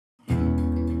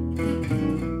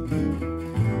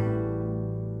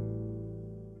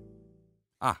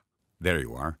There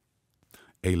you are.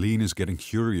 Aileen is getting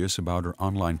curious about her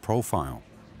online profile.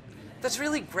 That's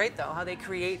really great, though, how they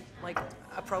create like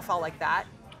a profile like that.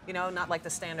 You know, not like the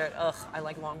standard, ugh, I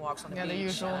like long walks on the beach, the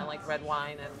usual. and I like red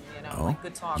wine, and, you know, Oh, like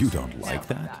good talks. you don't and like stuff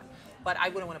that? But I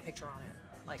wouldn't want a picture on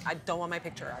it. Like, I don't want my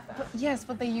picture out there. Yes,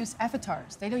 but they use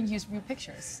avatars. They don't use real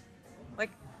pictures.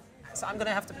 Like, so I'm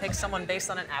gonna have to pick someone based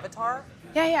on an avatar?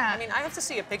 Yeah. I mean, I have to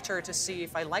see a picture to see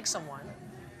if I like someone.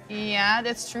 Yeah,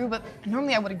 that's true, but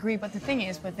normally I would agree. But the thing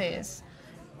is with this,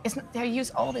 they use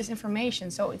all this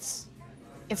information, so it's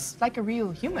like a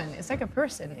real human. It's like a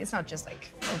person. It's not just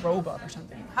like a robot or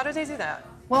something. How do they do that?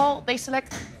 Well, they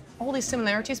select all these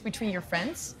similarities between your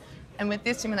friends, and with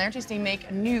these similarities, they make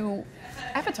a new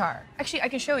avatar. Actually, I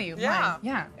can show you. Yeah. Mine.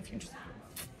 Yeah, if you're interested.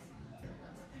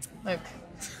 Look.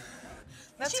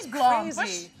 That's She's blonde.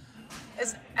 crazy.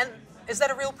 Is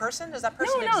that a real person? Does that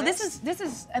person No, exist? this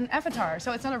is an avatar,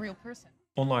 so it's not a real person.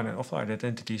 Online and offline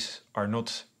identities are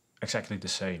not exactly the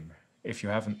same. If you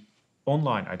have an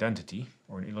online identity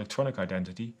or an electronic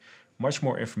identity, much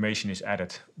more information is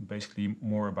added, basically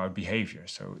more about behavior.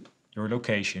 So your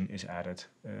location is added,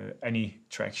 any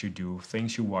tracks you do,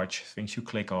 things you watch, things you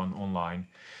click on online.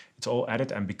 It's all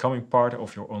added and becoming part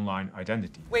of your online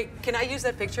identity. Wait, can I use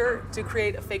that picture to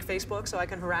create a fake Facebook so I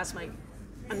can harass my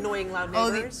annoying loud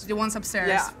neighbors? Oh, the ones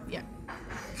upstairs? Yeah.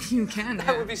 You can.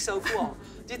 That would be so cool.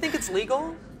 Do you think it's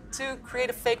legal to create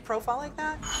a fake profile like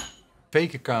that?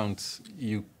 Fake account,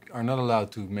 you are not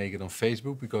allowed to make it on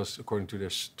Facebook because according to their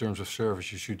terms of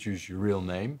service, you should use your real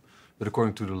name. But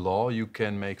according to the law, you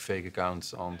can make fake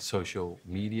accounts on social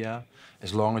media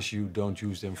as long as you don't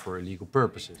use them for illegal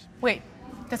purposes. Wait,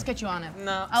 let's get you on it.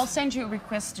 No. I'll send you a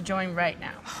request to join right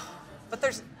now. But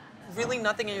there's really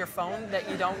nothing in your phone that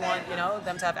you don't want, you know,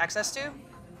 them to have access to?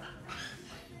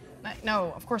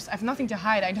 No, of course, I have nothing to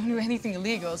hide. I don't do anything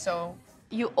illegal, so...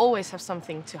 You always have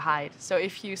something to hide. So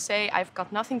if you say, I've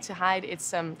got nothing to hide,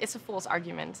 it's a false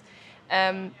argument.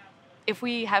 If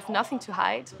we have nothing to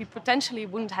hide, we potentially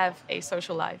wouldn't have a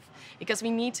social life because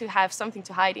we need to have something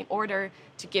to hide in order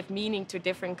to give meaning to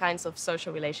different kinds of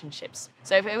social relationships.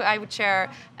 So if I would share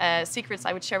secrets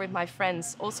I would share with my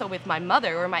friends, also with my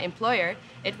mother or my employer,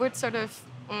 it would sort of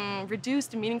reduce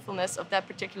the meaningfulness of that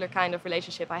particular kind of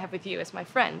relationship I have with you as my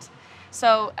friend.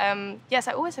 So yes,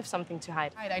 I always have something to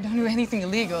hide. I don't do anything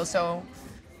illegal, so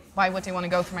why would they want to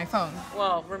go through my phone?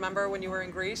 Well, remember when you were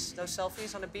in Greece, those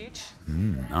selfies on the beach?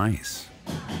 Nice.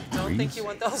 Don't think you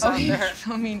want those Oh, out there.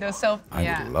 I mean, those self... I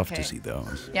yeah, would love okay. to see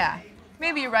those. Yeah,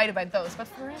 maybe you're right about those, but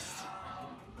for us,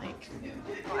 like...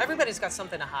 Well, everybody's got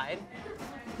something to hide.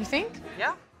 You think?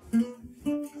 Yeah.